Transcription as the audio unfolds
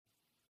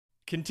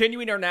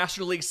Continuing our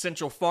National League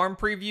Central Farm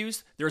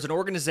previews, there's an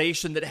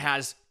organization that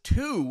has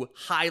two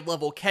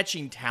high-level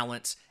catching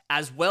talents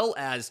as well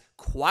as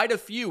quite a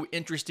few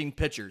interesting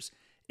pitchers.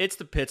 It's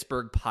the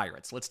Pittsburgh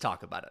Pirates. Let's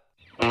talk about it.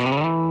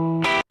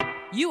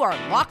 You are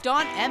Locked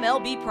On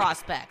MLB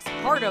Prospects,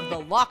 part of the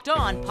Locked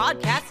On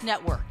Podcast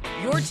Network,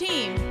 your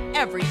team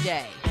every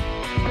day.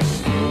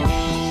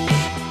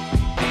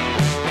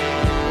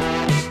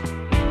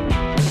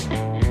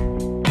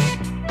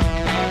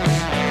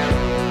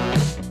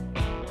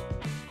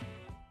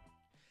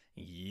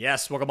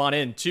 Yes, welcome on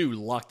in to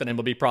Locked On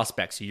MLB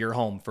Prospects, your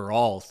home for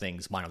all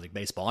things minor league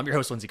baseball. I'm your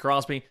host, Lindsey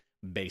Crosby,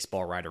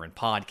 baseball writer and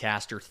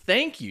podcaster.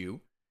 Thank you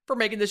for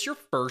making this your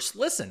first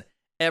listen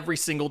every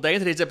single day.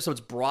 Today's episode is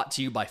brought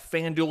to you by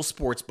FanDuel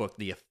Sportsbook,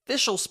 the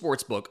official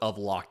sportsbook of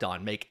Locked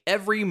On. Make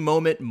every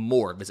moment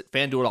more. Visit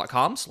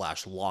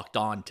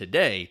FanDuel.com/LockedOn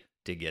today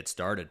to get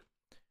started.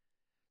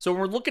 So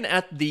we're looking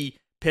at the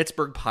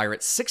Pittsburgh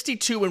Pirates,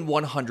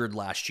 62-100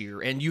 last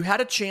year, and you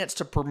had a chance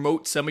to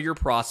promote some of your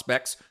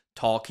prospects.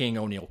 Talking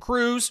O'Neal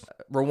Cruz,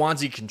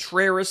 Roansy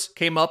Contreras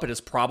came up and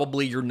is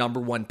probably your number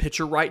one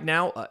pitcher right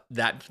now.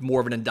 That's more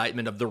of an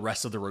indictment of the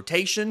rest of the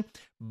rotation,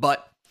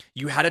 but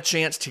you had a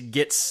chance to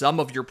get some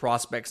of your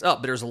prospects up.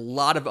 But there's a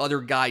lot of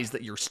other guys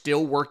that you're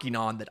still working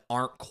on that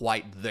aren't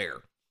quite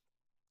there.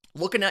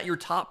 Looking at your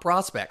top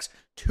prospects,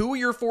 two of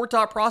your four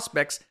top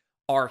prospects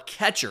are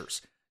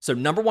catchers. So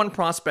number one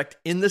prospect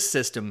in the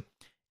system,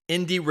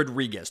 Endy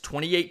Rodriguez,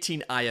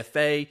 2018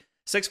 IFA,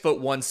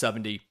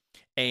 6'170",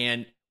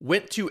 and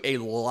went to a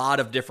lot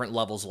of different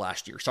levels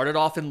last year. Started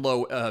off in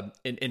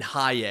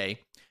high A,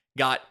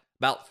 got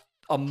about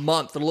a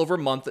little over a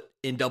month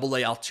in Double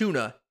A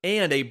Altoona,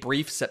 and a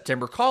brief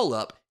September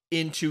call-up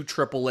into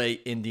Triple A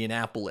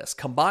Indianapolis.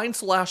 Combined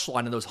slash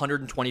line in those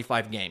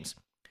 125 games,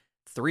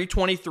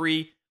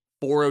 323,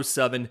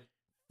 407,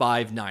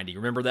 590.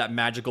 Remember that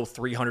magical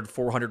 300,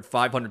 400,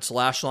 500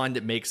 slash line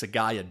that makes a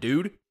guy a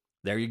dude?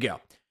 There you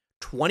go.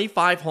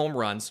 25 home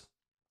runs,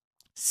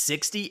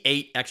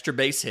 68 extra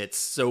base hits,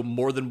 so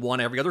more than one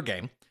every other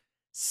game,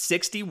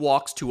 60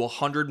 walks to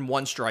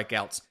 101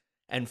 strikeouts,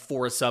 and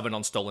 4 of 7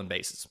 on stolen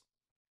bases.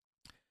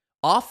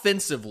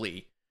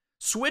 Offensively,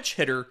 switch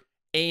hitter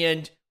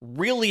and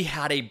really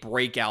had a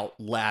breakout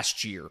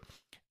last year.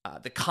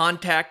 The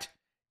contact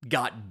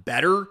got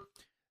better.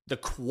 The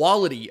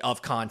quality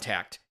of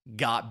contact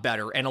got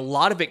better. And a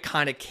lot of it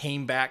kind of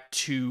came back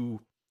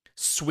to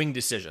swing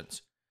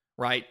decisions,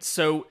 right?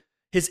 So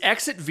his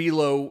exit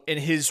velo and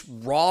his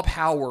raw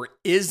power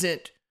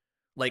isn't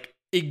like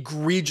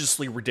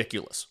egregiously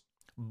ridiculous,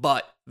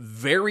 but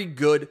very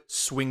good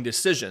swing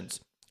decisions.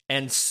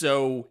 And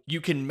so you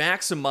can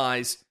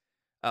maximize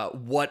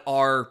what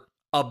are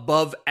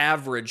above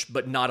average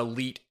but not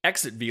elite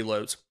exit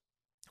velos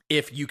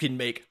if you can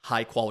make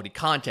high quality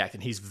contact.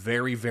 And he's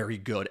very, very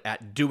good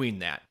at doing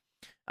that.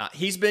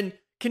 He's been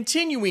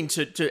continuing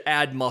to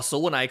add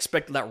muscle, and I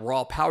expect that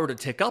raw power to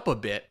tick up a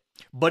bit,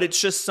 but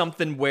it's just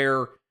something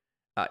where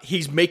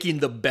he's getting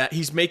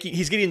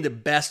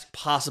the best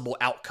possible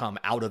outcome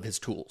out of his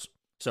tools.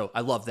 So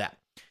I love that.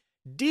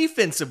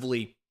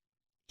 Defensively,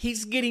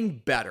 he's getting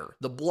better.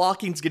 The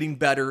blocking's getting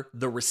better.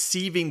 The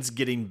receiving's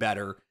getting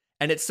better.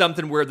 And it's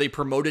something where they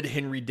promoted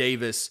Henry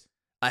Davis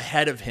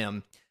ahead of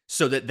him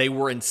so that they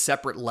were in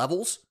separate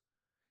levels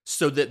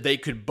so that they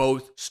could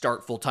both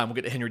start full time. We'll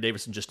get to Henry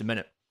Davis in just a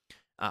minute.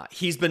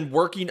 He's been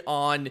working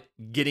on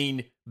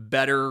getting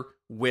better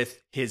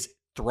with his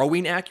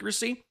throwing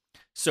accuracy.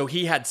 So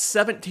he had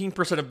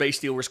 17% of base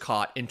stealers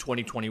caught in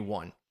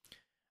 2021.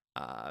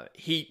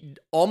 He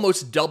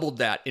almost doubled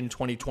that in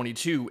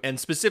 2022, and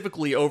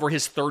specifically over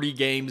his 30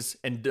 games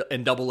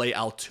in Double A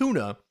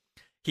Altoona,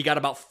 he got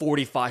about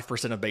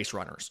 45% of base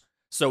runners.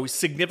 So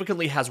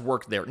significantly has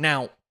worked there.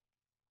 Now,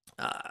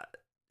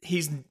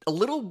 he's a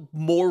little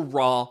more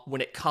raw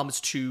when it comes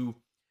to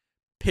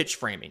pitch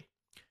framing,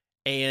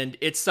 and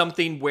it's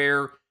something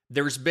where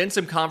there's been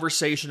some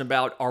conversation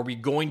about, are we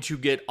going to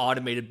get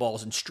automated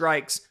balls and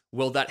strikes?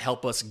 Will that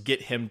help us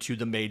get him to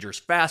the majors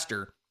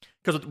faster?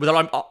 Because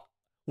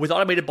with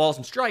automated balls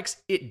and strikes,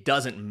 it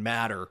doesn't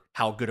matter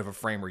how good of a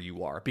framer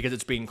you are because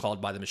it's being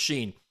called by the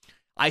machine.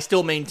 I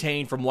still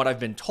maintain, from what I've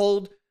been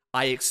told,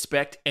 I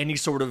expect any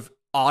sort of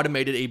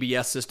automated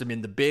ABS system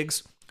in the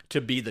bigs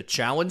to be the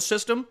challenge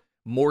system,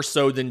 more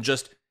so than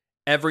just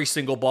every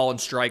single ball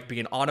and strike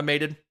being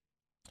automated.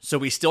 So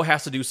he still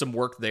has to do some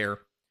work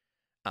there.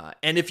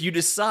 And if you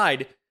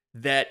decide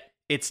that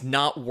it's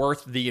not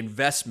worth the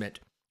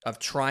investment of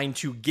trying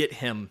to get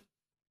him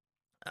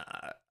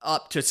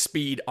up to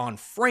speed on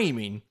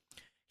framing,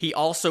 he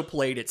also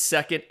played at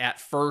second, at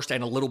first,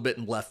 and a little bit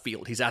in left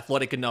field. He's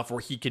athletic enough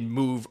where he can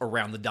move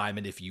around the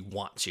diamond if you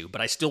want to.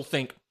 But I still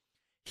think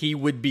he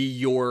would be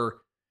your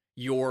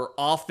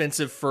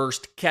offensive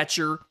first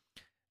catcher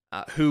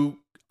who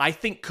I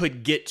think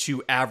could get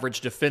to average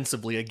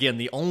defensively. Again,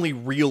 the only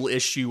real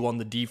issue on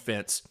the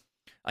defense,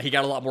 he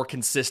got a lot more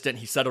consistent.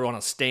 He settled on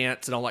a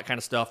stance and all that kind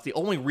of stuff. The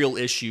only real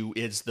issue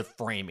is the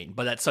framing,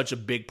 but that's such a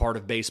big part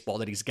of baseball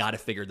that he's got to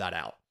figure that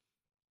out.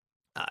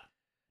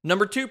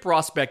 Number 2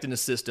 prospect in the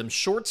system,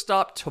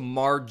 shortstop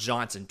Termarr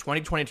Johnson,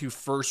 2022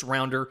 first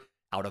rounder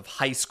out of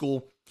high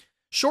school.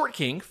 Short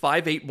king,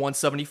 5'8",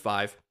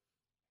 175,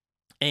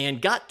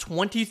 and got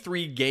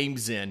 23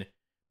 games in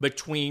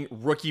between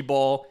rookie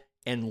ball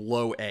and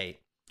low A.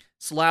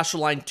 Slash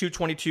line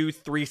 222,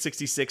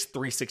 366,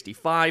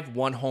 365,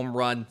 1 home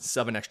run,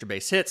 7 extra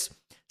base hits,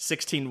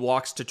 16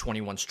 walks to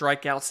 21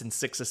 strikeouts, and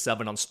 6 of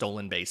 7 on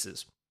stolen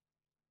bases.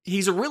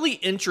 He's a really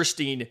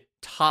interesting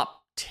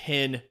top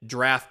 10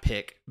 draft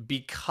pick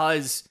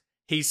because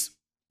he's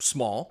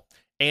small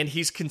and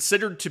he's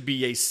considered to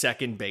be a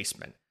second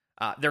baseman.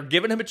 They're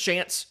giving him a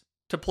chance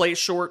to play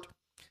short.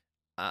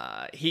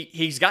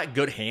 He's got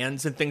good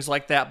hands and things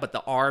like that, but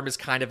the arm is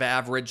kind of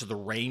average. The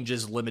range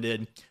is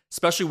limited,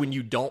 especially when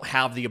you don't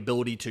have the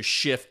ability to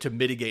shift to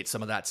mitigate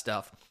some of that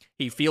stuff.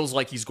 He feels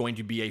like he's going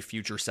to be a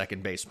future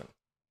second baseman.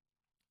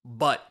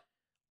 But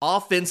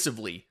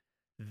offensively,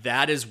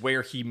 that is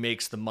where he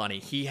makes the money.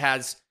 He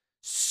has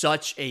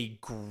such a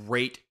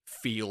great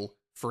feel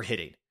for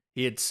hitting.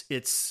 It's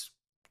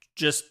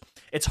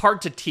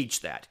hard to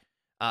teach that.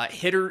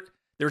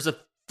 There's a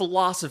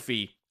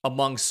philosophy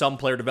among some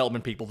player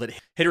development people that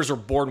hitters are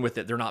born with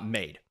it. They're not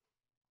made.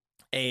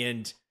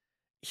 And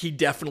he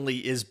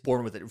definitely is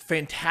born with it.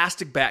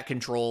 Fantastic bat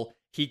control.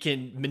 He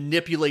can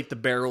manipulate the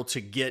barrel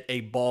to get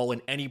a ball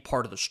in any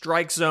part of the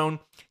strike zone.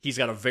 He's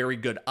got a very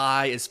good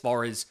eye as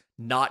far as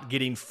not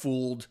getting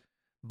fooled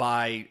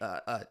by,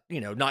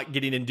 not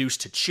getting induced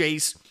to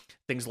chase,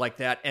 things like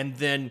that. And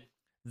then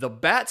the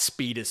bat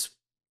speed is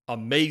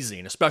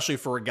amazing, especially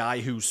for a guy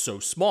who's so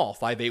small,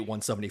 5'8",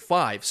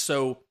 175.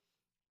 So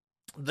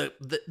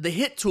the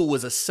hit tool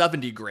was a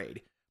 70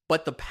 grade,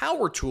 but the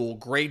power tool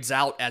grades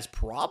out as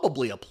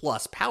probably a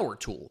plus power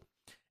tool.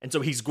 And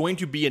so he's going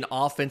to be an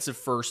offensive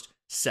first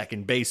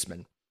second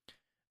baseman.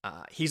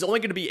 He's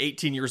only going to be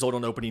 18 years old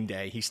on opening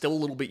day. He's still a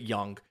little bit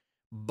young,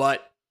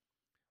 but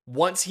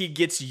once he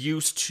gets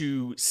used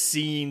to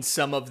seeing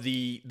some of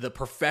the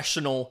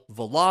professional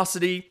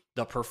velocity,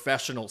 the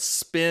professional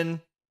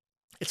spin,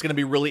 it's going to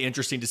be really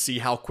interesting to see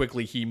how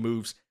quickly he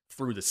moves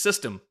through the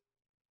system.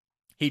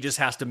 He just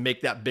has to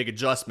make that big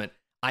adjustment.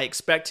 I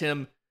expect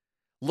him,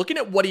 looking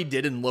at what he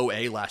did in low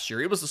A last year,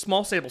 it was a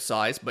small sample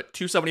size, but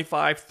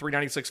 275,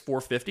 396,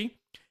 450.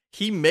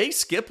 He may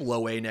skip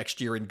low A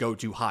next year and go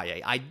to high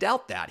A. I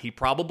doubt that. He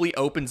probably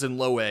opens in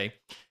low A,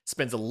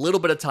 spends a little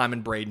bit of time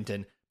in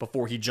Bradenton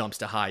before he jumps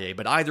to high A.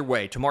 But either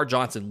way, Termarr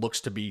Johnson looks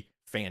to be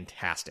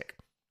fantastic.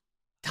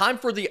 Time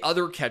for the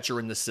other catcher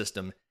in the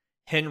system,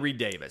 Henry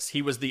Davis.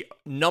 He was the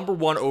number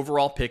 1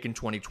 overall pick in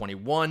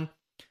 2021.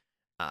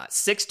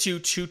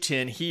 6'2",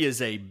 210. He is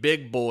a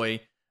big boy.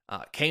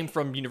 Came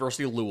from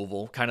University of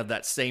Louisville, kind of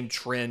that same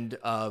trend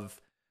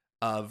of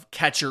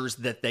catchers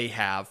that they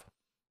have.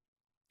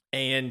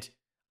 And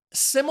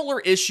similar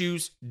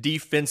issues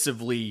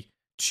defensively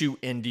to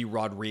Endy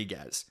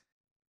Rodriguez.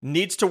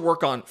 Needs to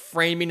work on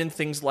framing and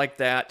things like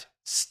that.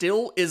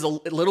 Still is a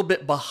little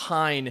bit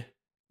behind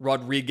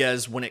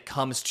Rodriguez when it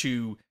comes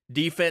to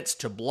defense,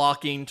 to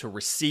blocking, to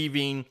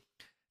receiving,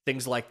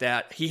 things like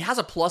that. He has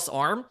a plus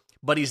arm,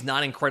 but he's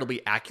not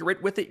incredibly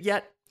accurate with it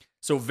yet.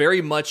 So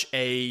very much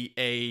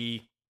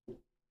a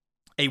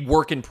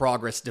work in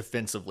progress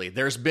defensively.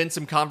 There's been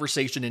some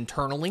conversation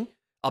internally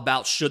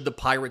about should the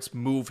Pirates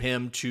move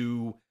him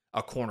to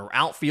a corner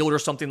outfield or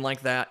something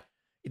like that,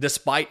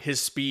 despite his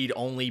speed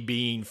only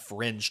being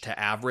fringe to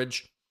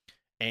average.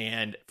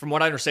 And from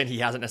what I understand, he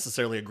hasn't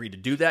necessarily agreed to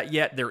do that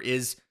yet. There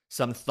is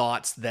some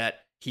thoughts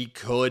that he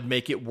could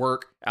make it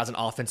work as an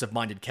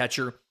offensive-minded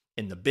catcher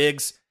in the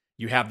bigs.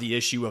 You have the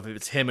issue of if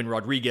it's him and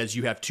Rodriguez,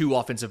 you have 2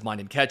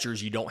 offensive-minded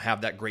catchers. You don't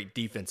have that great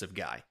defensive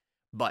guy.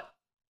 But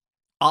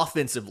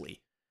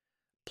offensively,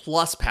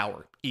 plus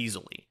power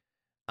easily.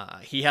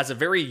 He has a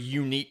very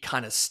unique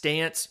kind of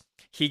stance.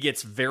 He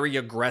gets very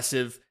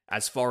aggressive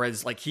as far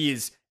as, like, he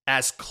is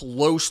as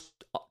close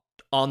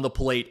on the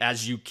plate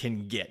as you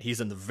can get. He's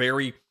in the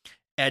very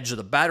edge of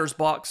the batter's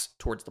box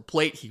towards the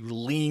plate. He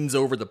leans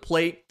over the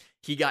plate.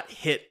 He got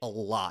hit a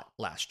lot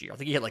last year. I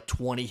think he had like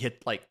 20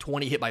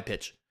 hit by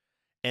pitch.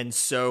 And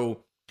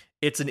so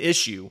it's an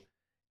issue,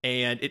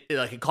 and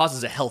it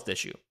causes a health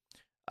issue.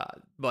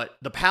 But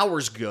the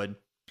power's good,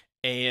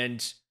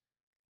 and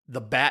the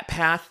bat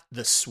path,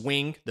 the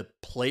swing, the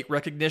plate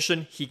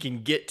recognition, he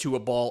can get to a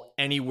ball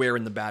anywhere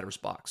in the batter's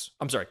box.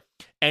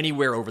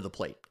 Anywhere over the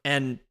plate.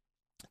 And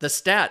the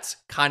stats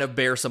kind of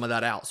bear some of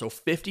that out. So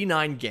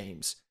 59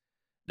 games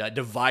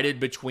divided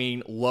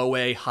between low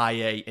A, high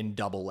A, and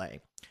double A.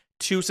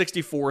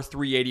 264,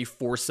 380,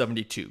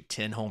 472.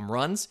 10 home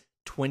runs,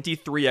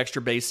 23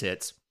 extra base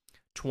hits,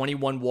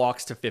 21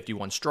 walks to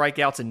 51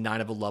 strikeouts, and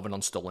 9 of 11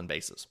 on stolen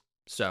bases.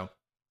 So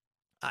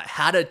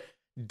had a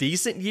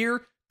decent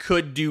year,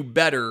 could do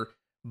better,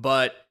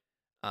 but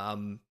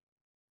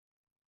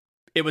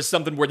it was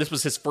something where this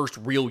was his first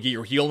real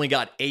year. He only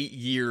got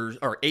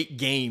 8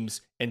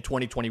 games in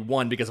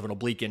 2021 because of an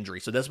oblique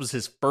injury. So this was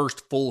his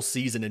first full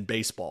season in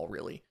baseball,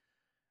 really.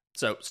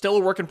 So still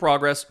a work in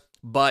progress,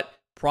 but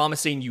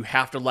promising. You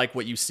have to like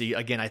what you see.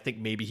 Again, I think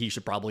maybe he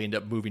should probably end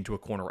up moving to a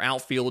corner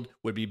outfield.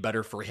 Would be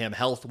better for him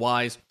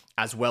health-wise,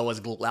 as well as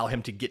allow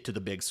him to get to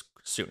the bigs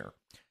sooner.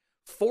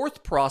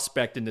 Fourth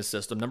prospect in this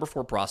system, number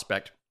 4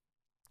 prospect,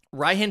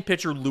 right-hand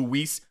pitcher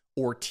Luis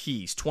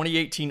Ortiz,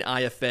 2018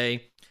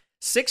 IFA,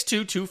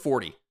 6'2",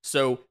 240.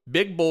 So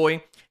big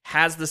boy,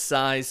 has the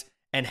size,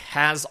 and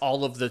has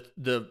all of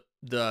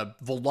the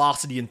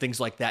velocity and things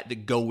like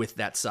that go with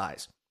that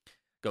size.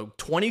 Go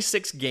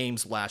 26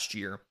 games last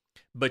year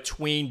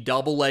between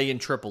AA and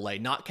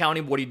AAA, not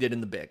counting what he did in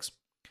the bigs.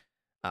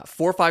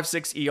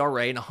 4.56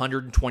 ERA and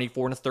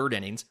 124 and a third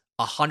innings,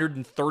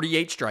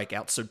 138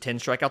 strikeouts, so 10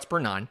 strikeouts per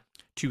 9,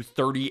 to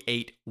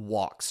 38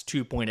 walks,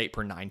 2.8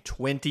 per 9,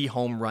 20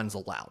 home runs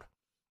allowed.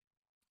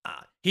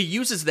 He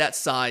uses that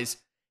size.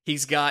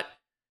 He's got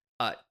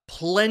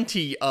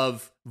plenty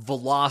of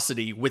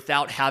velocity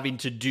without having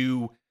to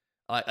do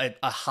a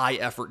high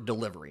effort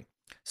delivery.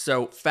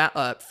 So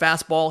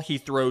fastball, he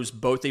throws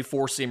both a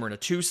 4-seamer and a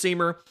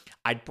 2-seamer.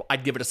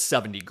 I'd give it a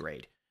 70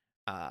 grade.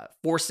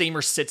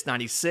 4-seamer sits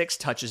 96,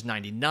 touches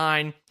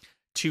 99.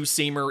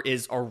 2-seamer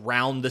is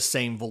around the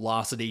same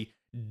velocity,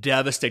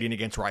 devastating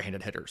against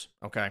right-handed hitters.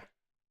 Okay.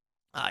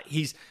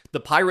 The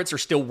Pirates are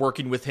still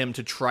working with him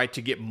to try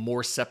to get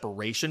more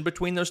separation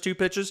between those two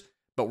pitches,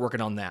 but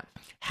working on that.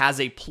 Has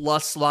a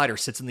plus slider,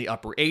 sits in the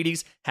upper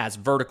 80s, has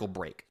vertical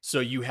break.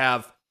 So you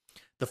have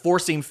the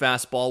 4-seam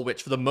fastball,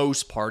 which for the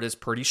most part is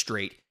pretty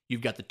straight. You've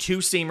got the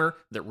 2-seamer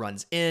that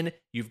runs in.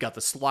 You've got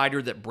the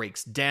slider that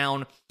breaks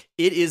down.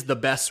 It is the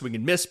best swing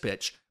and miss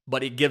pitch,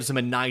 but it gives him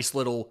a nice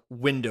little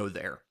window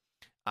there.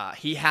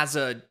 He has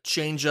a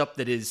changeup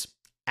that is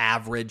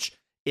average.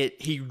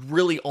 He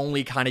really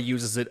only kind of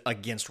uses it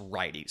against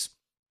righties.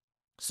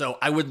 So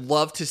I would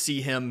love to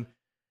see him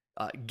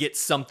get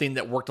something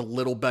that worked a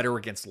little better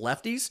against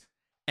lefties,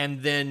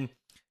 and then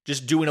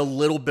just doing a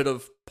little bit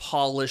of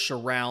polish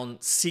around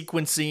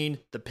sequencing,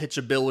 the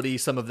pitchability,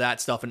 some of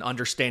that stuff, and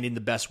understanding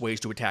the best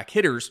ways to attack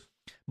hitters.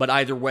 But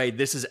either way,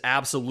 Luis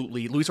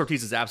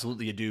Ortiz is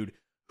absolutely a dude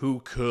who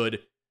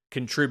could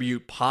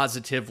contribute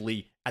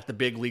positively at the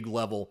big league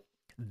level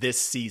this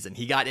season.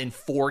 He got in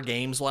 4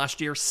 games last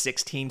year,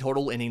 16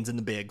 total innings in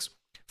the bigs,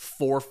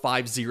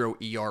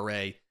 4.50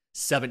 ERA,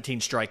 17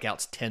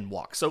 strikeouts, 10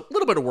 walks. So a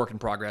little bit of work in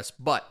progress,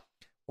 but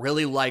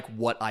really like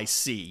what I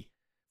see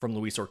from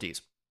Luis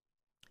Ortiz.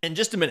 In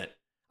just a minute,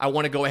 I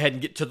want to go ahead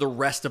and get to the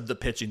rest of the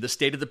pitching, the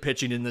state of the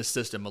pitching in this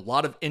system. A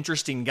lot of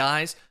interesting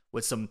guys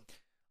with some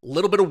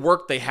little bit of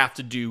work they have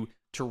to do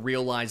to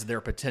realize their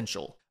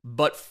potential.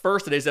 But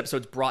first, today's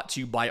episode is brought to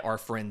you by our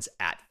friends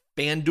at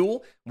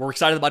FanDuel. We're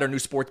excited about our new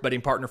sports betting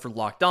partner for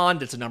Locked On.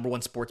 That's the number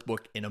 1 sports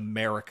book in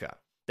America.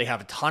 They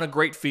have a ton of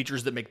great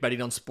features that make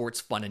betting on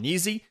sports fun and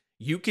easy.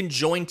 You can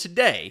join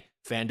today,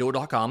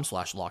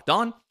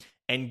 FanDuel.com/LockedOn,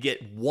 and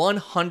get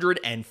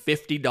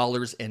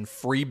 $150 in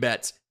free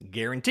bets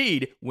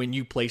guaranteed when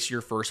you place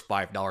your first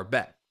 $5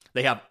 bet.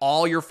 They have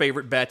all your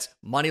favorite bets,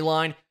 money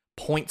line,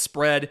 point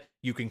spread.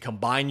 You can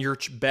combine your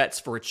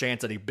bets for a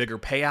chance at a bigger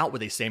payout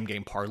with a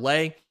same-game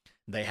parlay.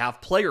 They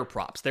have player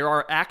props. There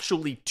are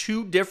actually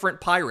 2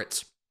 different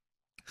Pirates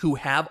who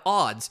have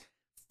odds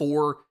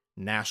for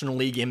National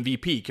League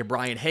MVP.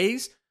 Ke'Bryan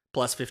Hayes,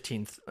 plus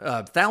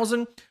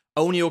 15,000.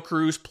 Oneil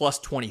Cruz, plus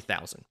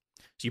 20,000.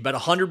 So you bet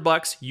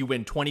 $100, you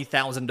win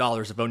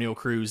 $20,000 if Oneil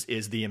Cruz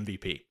is the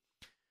MVP.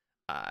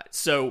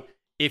 So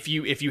if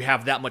you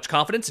have that much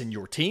confidence in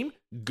your team,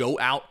 go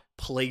out,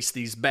 place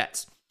these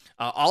bets.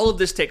 All of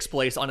this takes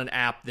place on an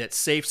app that's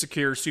safe,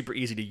 secure, super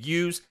easy to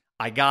use.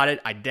 I got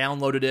it. I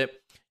downloaded it.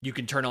 You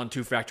can turn on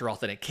 2-factor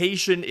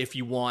authentication if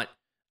you want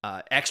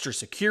extra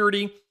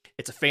security.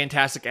 It's a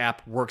fantastic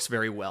app. Works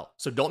very well.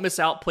 So don't miss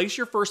out. Place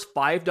your first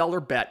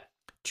 $5 bet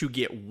to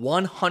get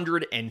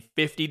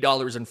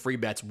 $150 in free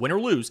bets, win or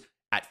lose,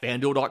 at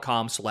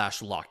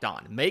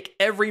FanDuel.com/LockedOn. Make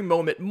every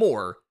moment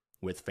more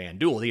with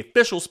FanDuel, the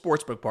official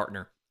sportsbook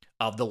partner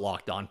of the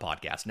Locked On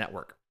Podcast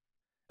Network.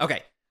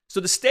 Okay, so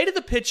the state of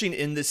the pitching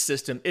in this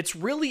system, it's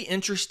really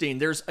interesting.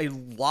 There's a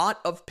lot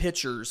of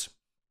pitchers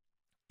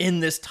in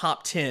this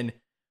top 10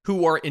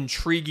 who are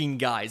intriguing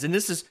guys. And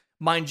this is,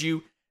 mind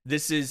you,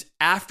 this is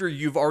after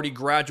you've already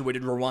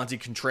graduated Roansy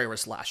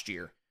Contreras last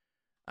year.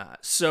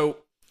 So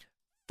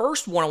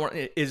first one I want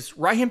is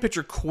right-hand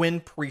pitcher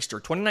Quinn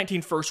Priester,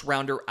 2019 first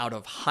rounder out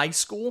of high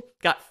school.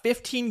 Got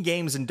 15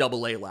 games in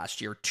AA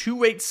last year,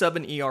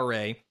 2.87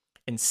 ERA,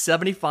 and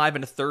 75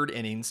 and a third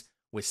innings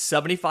with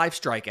 75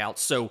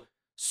 strikeouts.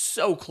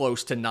 So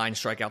close to 9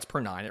 strikeouts per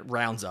 9. It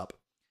rounds up.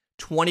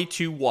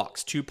 22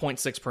 walks,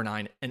 2.6 per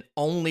 9, and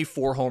only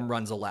 4 home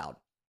runs allowed.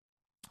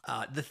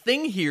 The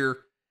thing here,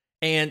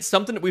 and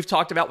something that we've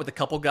talked about with a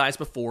couple guys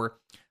before,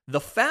 the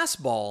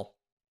fastball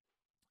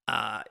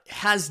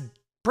has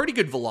pretty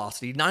good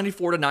velocity,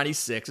 94 to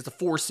 96. It's a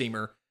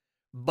 4-seamer,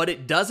 but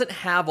it doesn't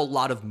have a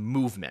lot of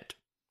movement.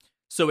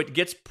 So it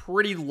gets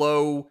pretty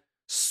low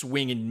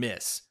swing and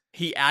miss.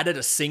 He added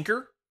a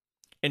sinker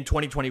in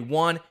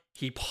 2021.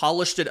 He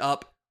polished it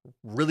up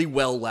really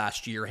well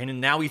last year, and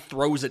now he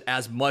throws it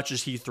as much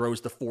as he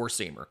throws the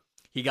 4-seamer.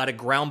 He got a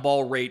ground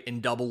ball rate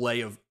in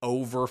Double-A of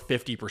over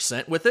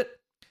 50% with it.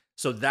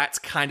 So that's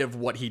kind of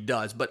what he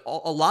does. But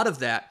a lot of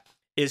that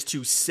is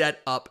to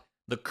set up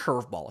the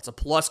curveball. It's a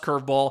plus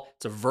curveball.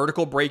 It's a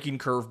vertical breaking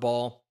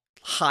curveball.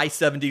 High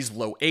 70s,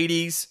 low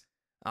 80s.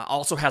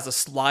 Also has a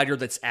slider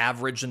that's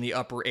average in the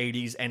upper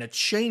 80s and a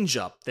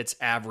changeup that's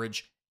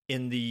average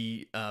in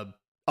the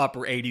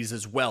upper 80s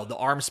as well. The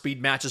arm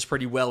speed matches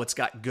pretty well. It's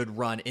got good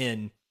run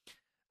in.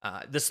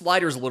 The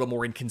slider is a little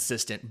more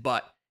inconsistent,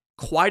 but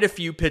quite a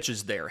few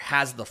pitches there.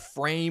 Has the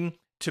frame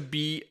to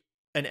be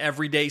an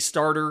everyday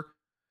starter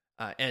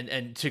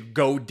and to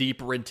go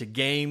deeper into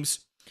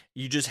games.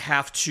 You just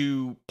have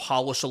to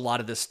polish a lot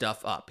of this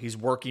stuff up. He's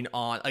working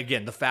on,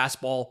 again, the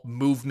fastball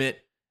movement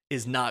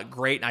is not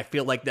great, and I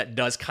feel like that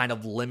does kind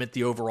of limit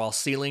the overall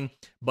ceiling,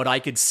 but I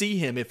could see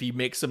him if he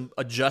makes some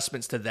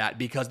adjustments to that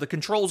because the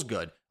control's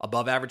good,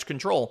 above average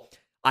control.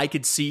 I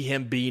could see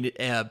him being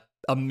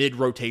a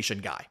mid-rotation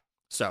guy.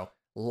 So,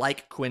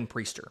 like Quinn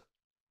Priester.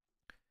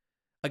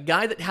 A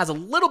guy that has a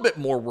little bit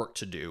more work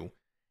to do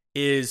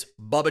is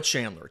Bubba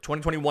Chandler,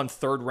 2021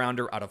 third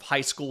rounder out of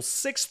high school,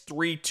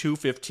 6'3",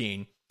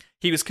 215.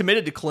 He was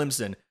committed to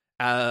Clemson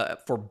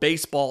for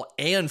baseball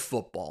and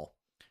football,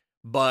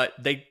 but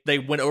they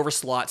went over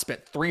slot,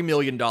 spent $3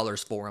 million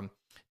for him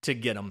to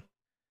get him.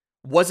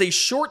 Was a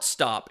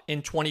shortstop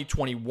in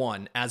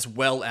 2021 as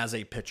well as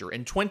a pitcher.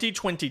 In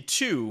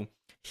 2022,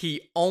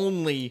 he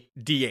only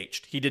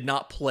DH'd. He did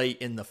not play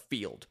in the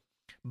field,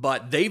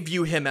 but they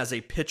view him as a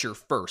pitcher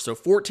first. So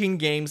 14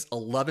 games,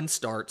 11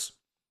 starts,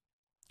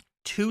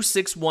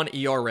 2.61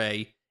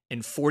 ERA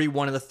in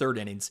 41 of the third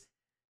innings,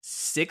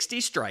 60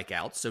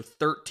 strikeouts, so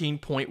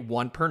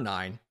 13.1 per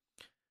nine,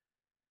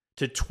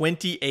 to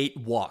 28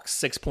 walks,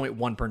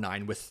 6.1 per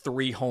nine, with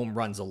 3 home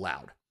runs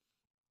allowed.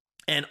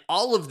 And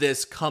all of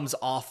this comes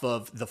off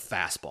of the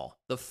fastball.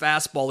 The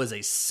fastball is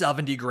a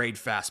 70 grade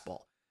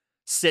fastball.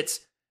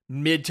 Sits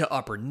mid to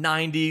upper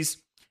 90s,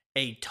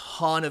 a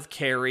ton of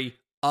carry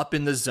up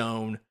in the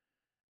zone,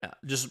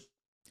 just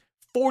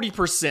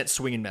 40%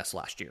 swing and miss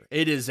last year.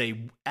 It is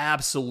a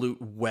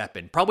absolute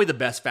weapon. Probably the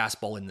best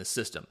fastball in this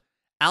system.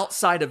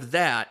 Outside of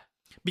that,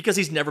 because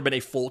he's never been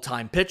a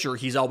full-time pitcher,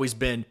 he's always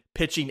been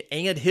pitching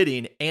and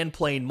hitting and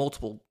playing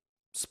multiple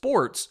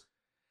sports.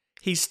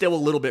 He's still a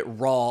little bit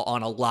raw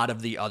on a lot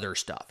of the other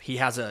stuff. He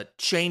has a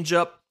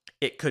changeup.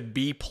 It could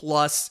be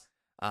plus.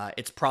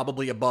 It's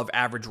probably above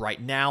average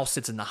right now,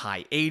 sits in the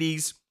high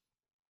 80s.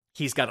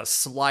 He's got a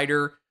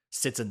slider,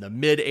 sits in the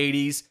mid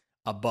 80s,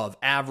 above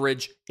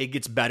average. It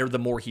gets better the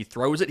more he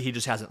throws it. He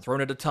just hasn't thrown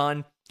it a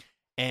ton.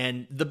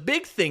 And the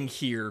big thing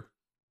here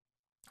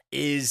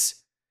is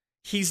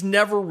he's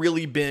never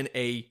really been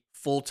a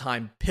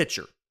full-time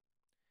pitcher.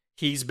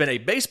 He's been a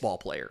baseball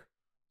player.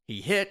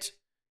 He hit,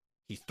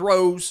 he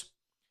throws,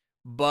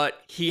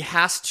 but he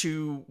has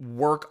to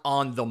work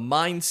on the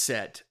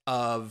mindset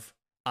of,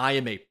 I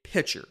am a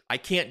pitcher. I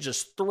can't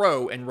just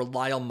throw and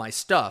rely on my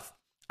stuff.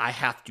 I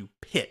have to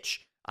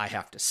pitch. I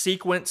have to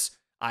sequence.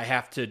 I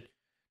have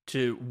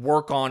to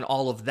work on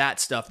all of that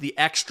stuff, the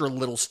extra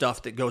little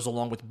stuff that goes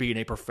along with being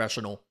a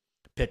professional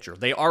pitcher.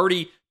 They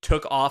already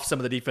took off some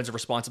of the defensive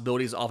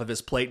responsibilities off of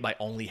his plate by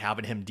only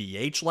having him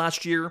DH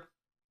last year.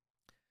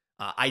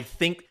 I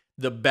think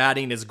the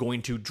batting is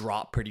going to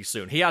drop pretty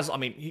soon.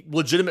 He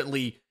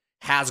legitimately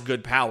has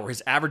good power.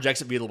 His average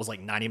exit velo was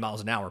like 90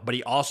 miles an hour, but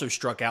he also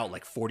struck out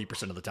like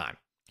 40% of the time.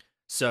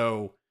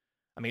 So,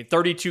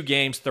 32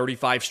 games,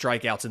 35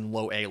 strikeouts in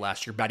low A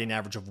last year, batting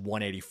average of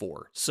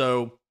 184.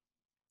 So,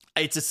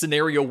 it's a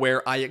scenario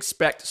where I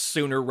expect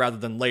sooner rather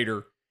than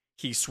later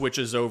he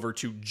switches over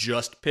to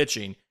just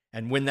pitching.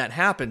 And when that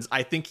happens,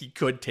 I think he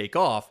could take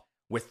off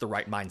with the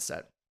right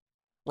mindset.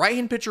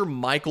 Right-hand pitcher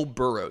Michael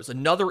Burrows,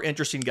 another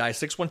interesting guy,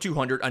 6'1",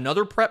 200,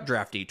 another prep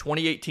draftee,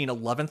 2018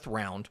 11th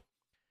round.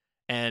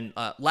 And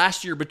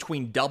last year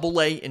between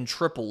Double-A and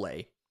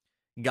Triple-A,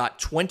 got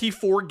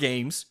 24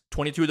 games,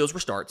 22 of those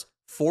were starts,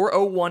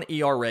 4.01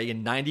 ERA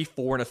in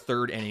 94 and a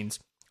third innings,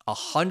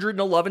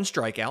 111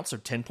 strikeouts, so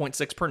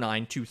 10.6 per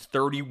nine, to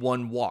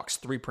 31 walks,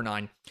 3 per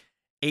nine,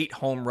 8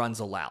 home runs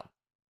allowed.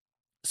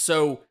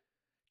 So,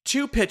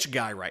 2-pitch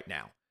guy right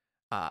now.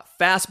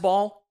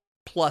 Fastball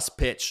plus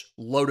pitch,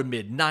 low to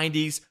mid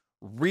 90s,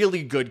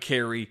 really good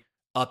carry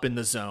up in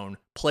the zone,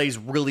 plays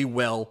really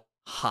well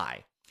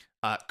high.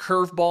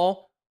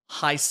 Curveball,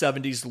 high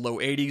 70s, low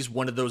 80s,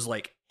 one of those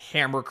like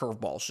hammer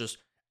curveballs, just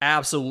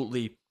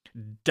absolutely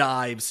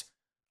dives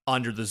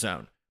under the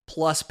zone.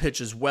 Plus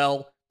pitch as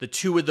well. The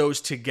two of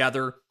those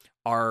together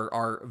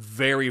are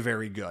very,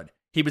 very good.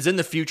 He was in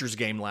the futures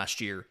game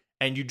last year,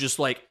 and you just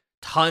like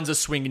tons of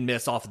swing and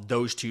miss off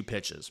those 2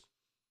 pitches.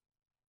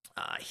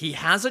 He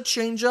has a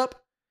changeup.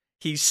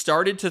 He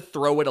started to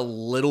throw it a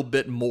little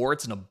bit more.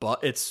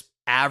 It's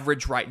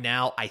average right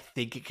now. I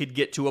think it could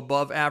get to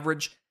above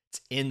average.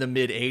 It's in the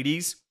mid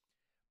 80s,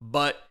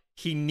 but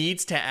he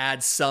needs to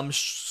add some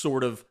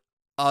sort of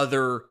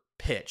other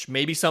pitch.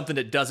 Maybe something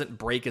that doesn't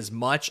break as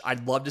much.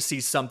 I'd love to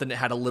see something that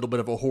had a little bit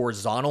of a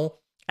horizontal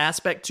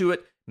aspect to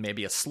it.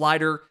 Maybe a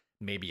slider,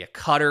 maybe a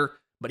cutter,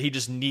 but he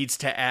just needs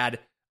to add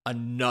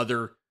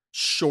another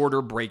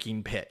shorter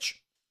breaking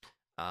pitch.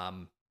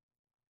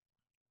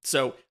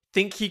 So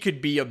think he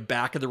could be a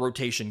back of the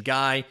rotation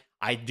guy.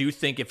 I do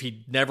think if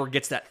he never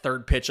gets that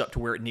third pitch up to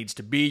where it needs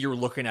to be, you're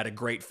looking at a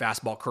great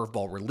fastball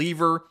curveball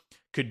reliever.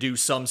 Could do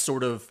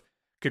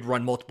could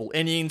run multiple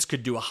innings,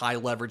 could do a high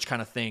leverage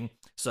kind of thing.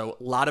 So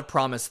a lot of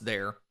promise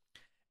there.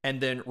 And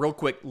then real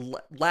quick,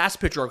 last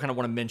pitcher I kind of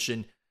want to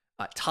mention,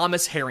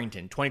 Thomas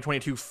Harrington,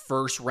 2022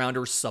 first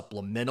rounder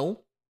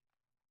supplemental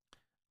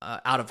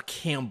out of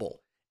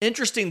Campbell.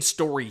 Interesting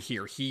story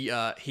here. He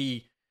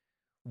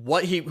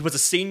was a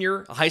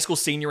senior, a high school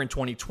senior in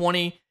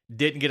 2020,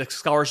 didn't get a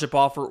scholarship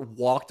offer,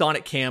 walked on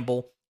at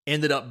Campbell,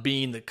 ended up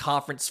being the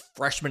conference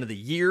freshman of the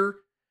year,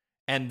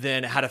 and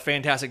then had a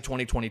fantastic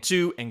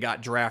 2022 and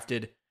got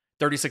drafted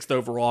 36th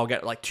overall,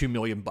 got like $2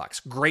 million.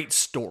 Great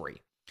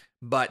story.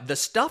 But the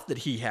stuff that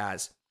he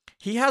has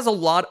a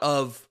lot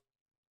of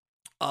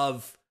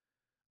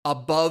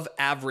above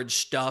average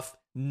stuff.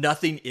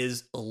 Nothing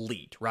is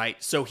elite,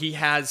 right? So he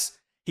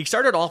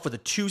started off with a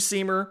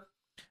 2-seamer,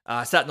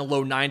 sat in the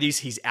low 90s.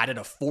 He's added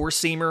a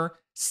 4-seamer,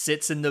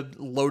 sits in the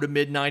low to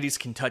mid 90s,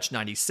 can touch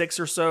 96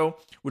 or so.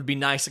 Would be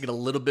nice to get a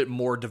little bit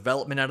more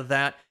development out of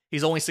that.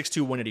 He's only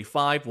 6'2",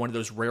 185, one of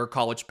those rare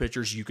college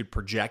pitchers you could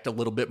project a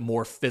little bit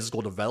more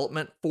physical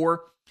development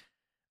for.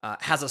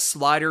 Has a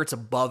slider, it's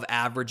above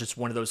average. It's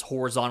one of those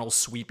horizontal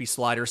sweepy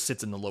sliders,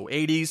 sits in the low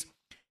 80s.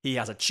 He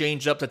has a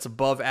changeup that's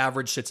above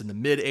average, sits in the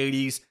mid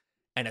 80s,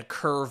 and a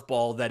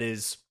curveball that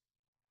is,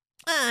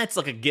 it's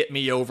like a get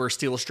me over,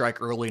 steal a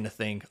strike early in the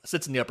thing,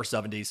 sits in the upper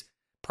 70s,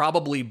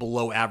 probably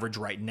below average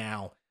right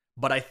now.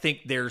 But I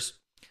think there's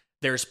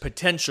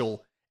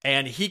potential,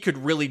 and he could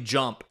really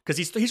jump because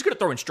he's good at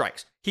throwing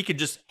strikes. He could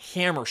just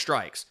hammer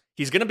strikes.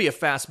 He's going to be a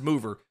fast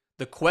mover.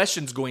 The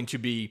question's going to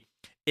be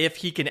if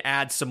he can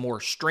add some more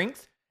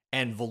strength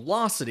and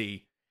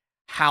velocity,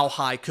 how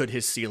high could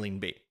his ceiling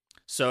be?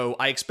 So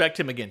I expect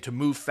him, again, to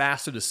move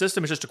fast through the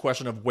system. It's just a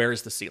question of where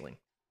is the ceiling.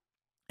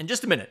 In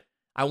just a minute,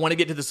 I want to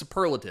get to the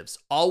superlatives.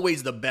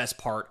 Always the best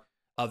part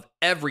of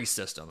every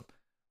system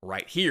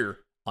right here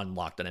on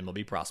Locked On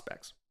MLB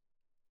Prospects.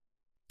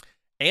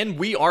 And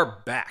we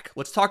are back.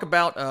 Let's talk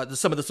about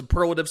some of the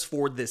superlatives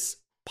for this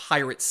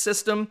Pirate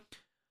system.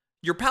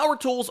 Your power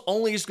tool's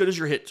only as good as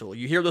your hit tool.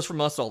 You hear this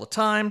from us all the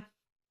time.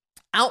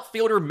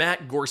 Outfielder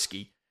Matt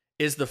Gorski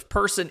is the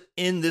person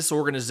in this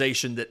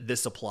organization that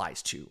this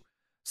applies to.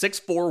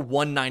 6'4",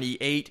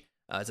 198,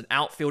 is an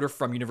outfielder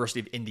from University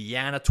of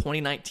Indiana,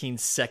 2019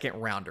 second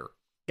rounder.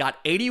 Got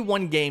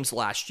 81 games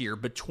last year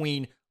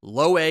between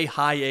low A,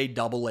 high A,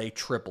 double A,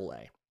 triple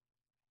A.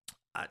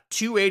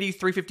 280,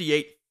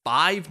 358,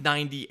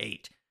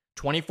 598,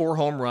 24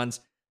 home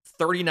runs,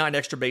 39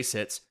 extra base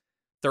hits,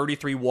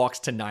 33 walks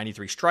to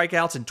 93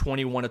 strikeouts, and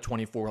 21 to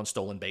 24 on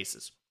stolen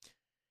bases.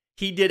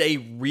 He did a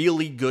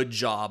really good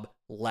job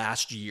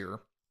last year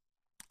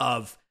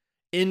of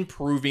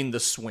improving the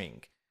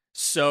swing.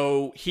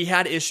 So he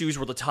had issues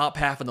where the top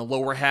half and the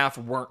lower half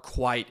weren't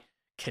quite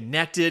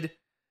connected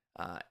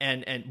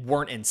and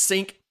weren't in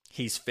sync.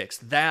 He's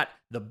fixed that.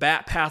 The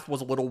bat path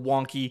was a little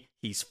wonky.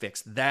 He's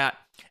fixed that.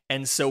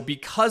 And so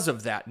because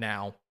of that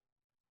now,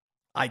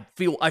 I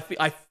feel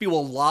a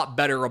lot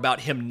better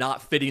about him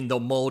not fitting the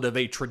mold of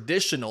a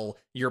traditional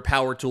your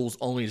power tool's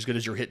only as good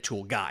as your hit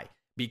tool guy,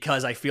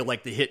 because I feel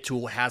like the hit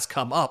tool has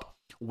come up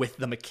with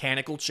the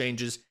mechanical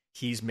changes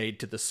he's made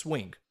to the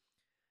swing.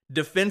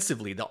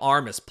 Defensively, the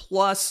arm is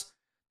plus,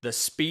 the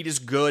speed is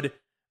good,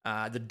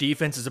 the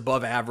defense is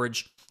above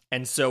average,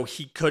 and so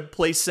he could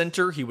play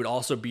center. He would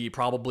also be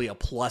probably a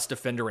plus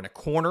defender in a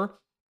corner,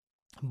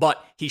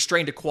 but he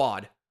strained a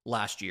quad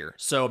last year,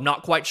 so I'm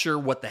not quite sure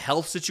what the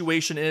health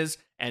situation is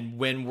and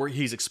when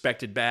he's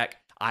expected back.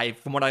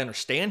 From what I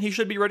understand, he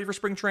should be ready for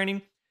spring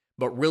training,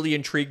 but really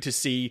intrigued to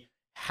see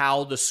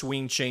how the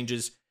swing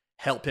changes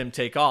help him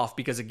take off,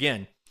 because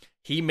again,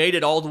 he made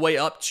it all the way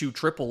up to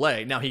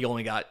AAA. Now he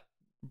only got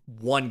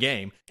one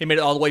game. He made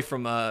it all the way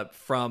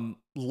from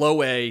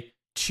low A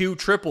to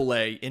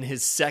AAA in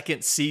his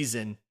second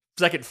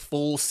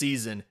full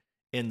season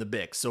in the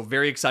Bigs. So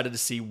very excited to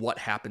see what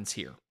happens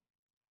here.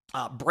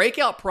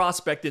 Breakout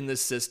prospect in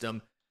this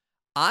system,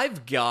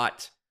 I've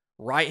got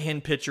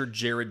right-hand pitcher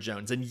Jared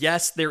Jones. And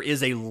yes, there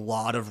is a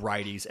lot of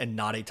righties and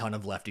not a ton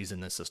of lefties in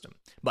this system.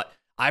 But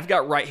I've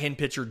got right-hand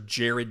pitcher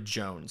Jared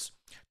Jones.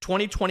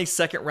 2020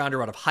 second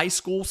rounder out of high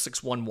school,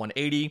 6'1",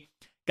 180.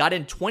 Got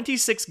in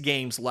 26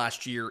 games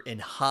last year in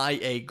high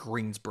A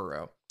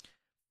Greensboro.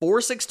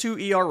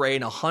 4.62 ERA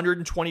and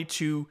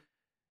 122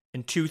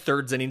 and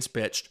 2/3 innings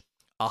pitched.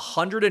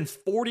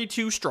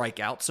 142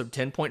 strikeouts, so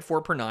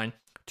 10.4 per 9.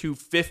 To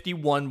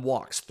 51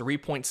 walks,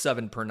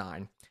 3.7 per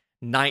 9,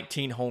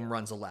 19 home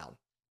runs allowed.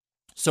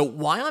 So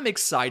why I'm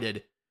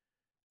excited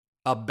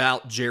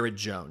about Jared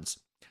Jones,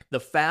 the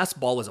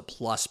fastball is a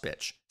plus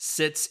pitch,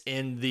 sits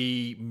in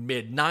the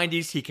mid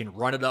 90s. He can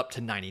run it up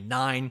to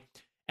 99,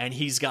 and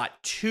he's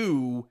got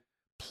 2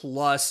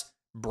 plus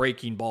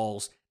breaking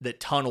balls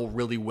that tunnel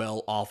really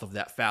well off of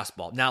that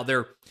fastball. Now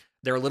they're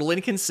a little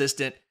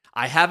inconsistent.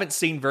 I haven't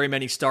seen very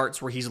many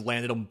starts where he's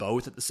landed them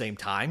both at the same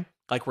time.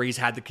 like where he's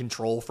had the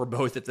control for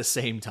both at the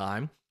same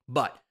time.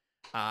 But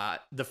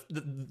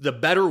the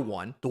better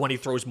one, the one he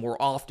throws more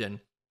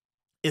often,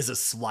 is a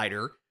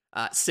slider.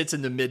 Sits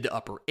in the mid to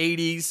upper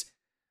 80s.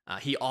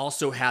 He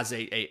also has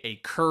a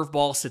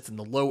curveball, sits in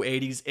the low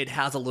 80s. It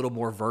has a little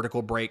more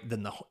vertical break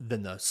than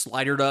the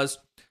slider does,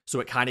 so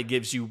it kind of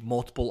gives you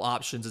multiple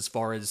options as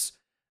far as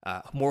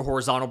more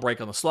horizontal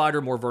break on the slider,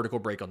 more vertical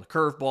break on the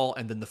curveball,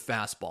 and then the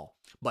fastball.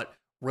 But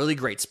really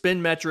great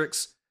spin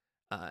metrics,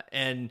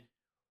 and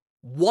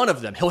one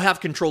of them, he'll have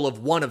control of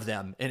one of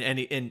them in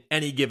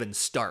any given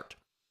start.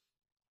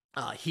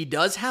 He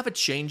does have a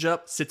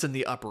changeup, sits in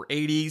the upper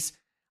 80s.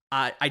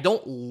 I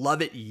don't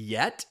love it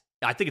yet.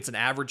 I think it's an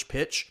average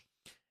pitch.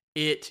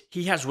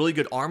 He has really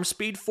good arm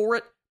speed for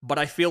it, but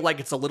I feel like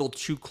it's a little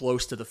too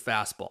close to the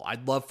fastball.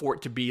 I'd love for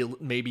it to be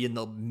maybe in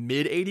the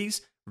mid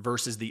 80s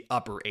versus the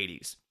upper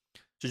 80s.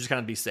 So just kind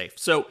of be safe.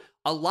 So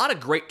a lot of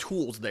great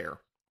tools there,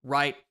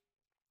 right?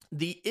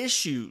 The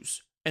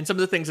issues and some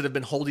of the things that have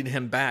been holding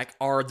him back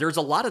are there's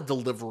a lot of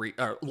delivery,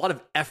 or a lot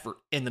of effort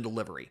in the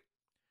delivery.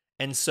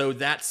 And so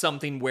that's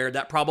something where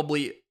that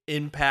probably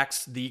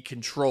impacts the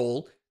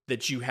control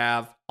that you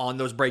have on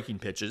those breaking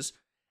pitches,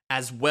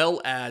 as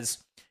well as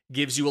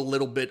gives you a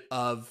little bit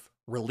of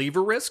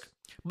reliever risk.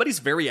 But he's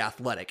very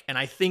athletic. And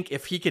I think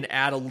if he can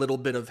add a little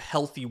bit of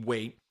healthy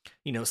weight,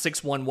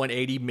 6'1",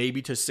 180,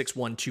 maybe to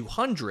 6'1",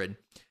 200,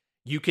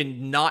 you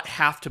can not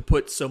have to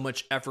put so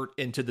much effort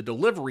into the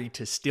delivery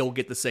to still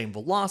get the same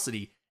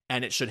velocity,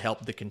 and it should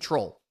help the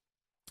control.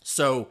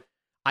 So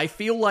I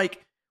feel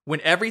like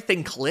when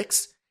everything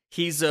clicks,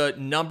 he's a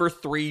number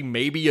 3,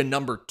 maybe a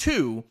number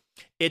 2.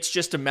 It's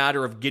just a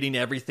matter of getting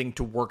everything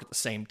to work at the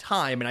same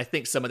time, and I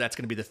think some of that's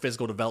going to be the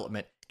physical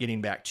development,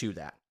 getting back to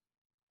that.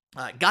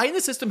 Guy in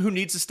the system who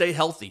needs to stay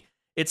healthy,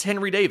 it's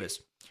Henry Davis.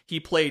 He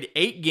played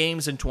 8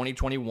 games in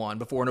 2021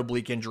 before an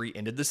oblique injury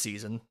ended the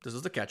season. This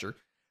is the catcher.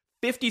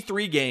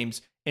 53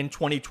 games in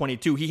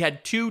 2022. He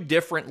had 2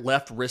 different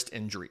left wrist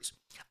injuries.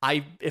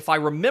 If I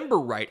remember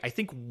right, I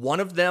think one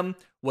of them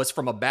was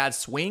from a bad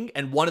swing,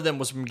 and one of them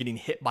was from getting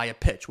hit by a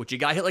pitch, which he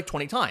got hit like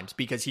 20 times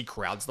because he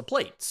crowds the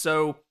plate.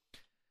 So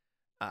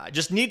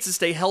just needs to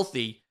stay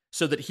healthy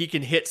so that he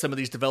can hit some of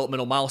these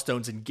developmental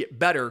milestones and get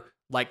better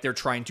like they're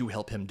trying to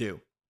help him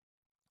do.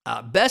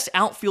 Best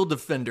outfield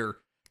defender,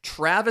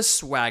 Travis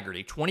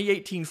Swaggerty,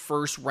 2018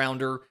 first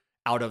rounder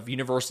out of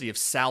University of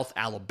South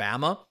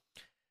Alabama,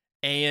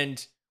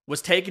 and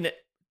was taken at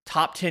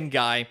top 10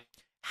 guy.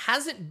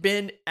 Hasn't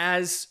been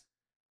as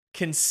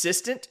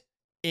consistent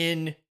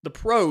in the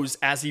pros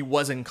as he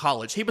was in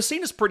college. He was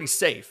seen as pretty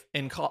safe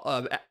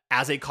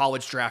as a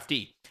college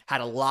draftee.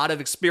 Had a lot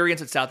of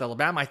experience at South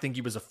Alabama. I think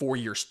he was a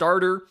 4-year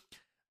starter.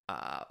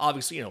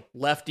 Obviously,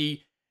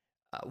 lefty.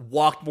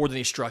 Walked more than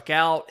he struck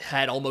out,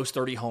 had almost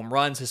 30 home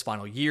runs his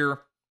final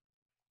year.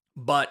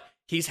 But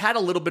he's had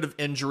a little bit of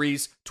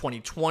injuries.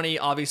 2020,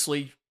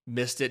 obviously,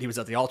 missed it. He was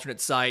at the alternate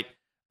site.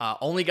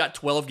 Only got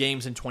 12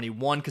 games in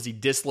 21 because he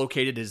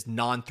dislocated his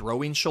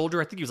non-throwing shoulder.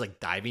 I think he was like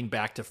diving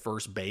back to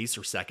first base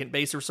or second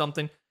base or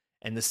something,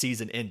 and the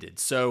season ended.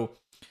 So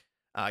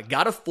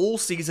got a full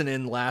season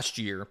in last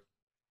year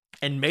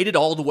and made it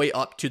all the way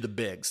up to the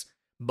bigs.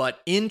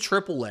 But in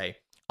AAA,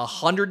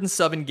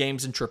 107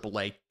 games in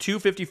AAA,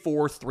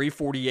 254,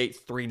 348,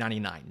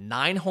 399,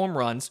 9 home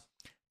runs,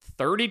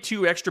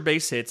 32 extra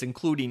base hits,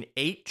 including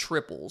 8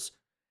 triples,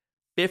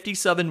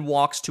 57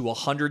 walks to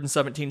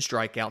 117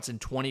 strikeouts, and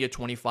 20 of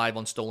 25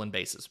 on stolen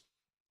bases.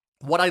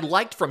 What I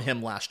liked from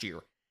him last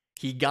year,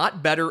 he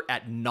got better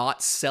at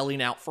not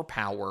selling out for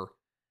power,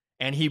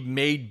 and he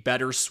made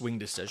better swing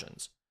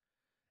decisions.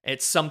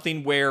 It's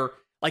something where,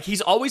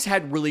 he's always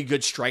had really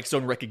good strike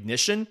zone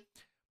recognition,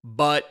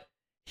 but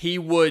he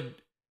would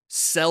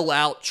sell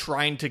out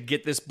trying to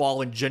get this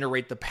ball and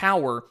generate the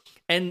power.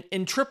 And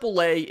in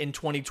AAA in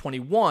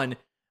 2021,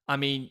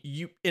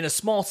 in a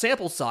small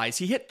sample size,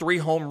 he hit 3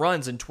 home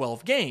runs in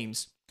 12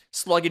 games,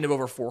 slugging of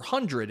over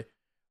 400,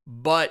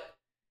 but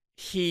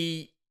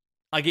he,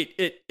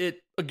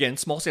 again,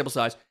 small sample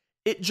size,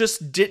 he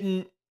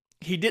didn't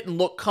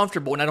look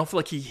comfortable, and I don't feel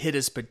like he hit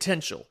his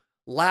potential.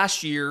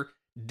 Last year,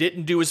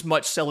 didn't do as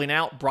much selling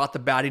out, brought the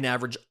batting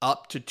average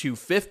up to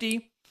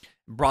 250,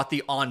 brought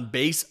the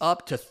on-base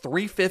up to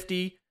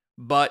 350,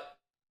 but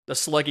the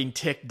slugging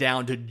ticked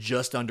down to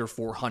just under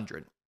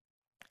 400.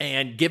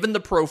 And given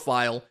the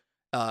profile,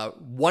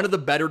 one of the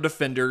better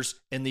defenders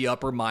in the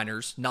upper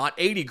minors, not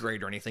 80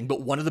 grade or anything,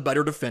 but one of the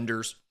better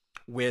defenders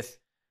with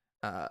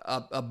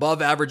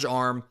above average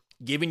arm,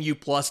 giving you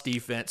plus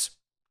defense.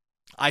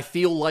 I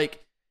feel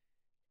like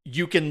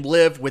you can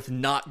live with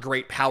not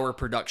great power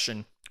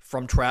production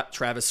from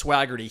Travis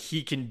Swaggerty.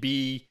 He can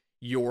be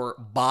your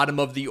bottom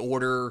of the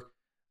order,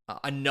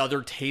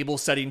 another table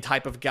setting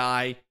type of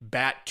guy,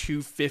 bat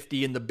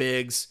 250 in the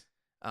bigs,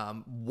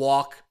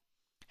 walk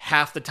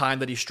half the time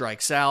that he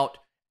strikes out,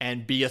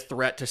 and be a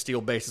threat to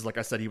steal bases. Like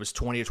I said, he was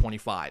 20 of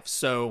 25.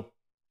 So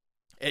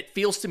it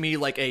feels to me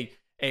like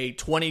a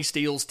 20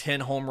 steals, 10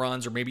 home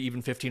runs, or maybe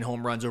even 15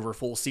 home runs over a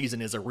full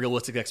season is a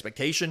realistic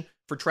expectation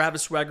for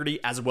Travis Swaggerty,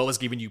 as well as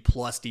giving you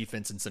plus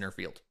defense in center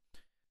field.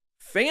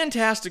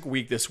 fantastic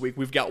week this week.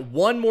 We've got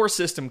one more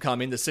system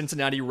coming. The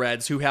Cincinnati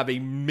Reds, who have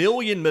 1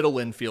 million middle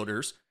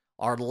infielders,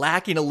 are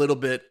lacking a little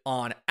bit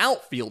on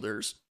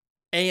outfielders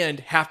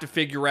and have to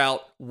figure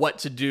out what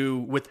to do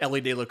with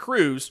Elly De La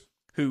Cruz,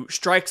 who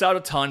strikes out a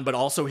ton but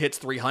also hits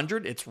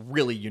 300. It's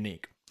really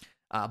unique.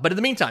 But in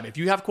the meantime, if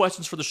you have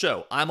questions for the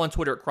show, I'm on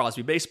Twitter at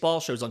Crosby Baseball.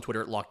 Show's on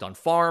Twitter at Locked On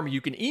Farm. You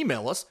can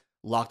email us,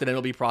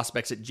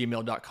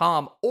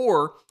 lockedonmlbprospects@gmail.com,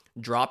 or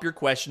drop your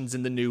questions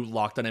in the new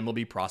Locked On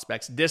MLB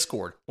Prospects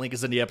Discord. Link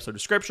is in the episode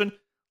description.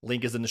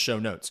 Link is in the show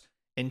notes.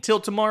 Until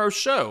tomorrow's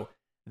show,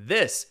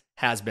 this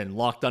has been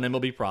Locked On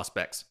MLB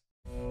Prospects.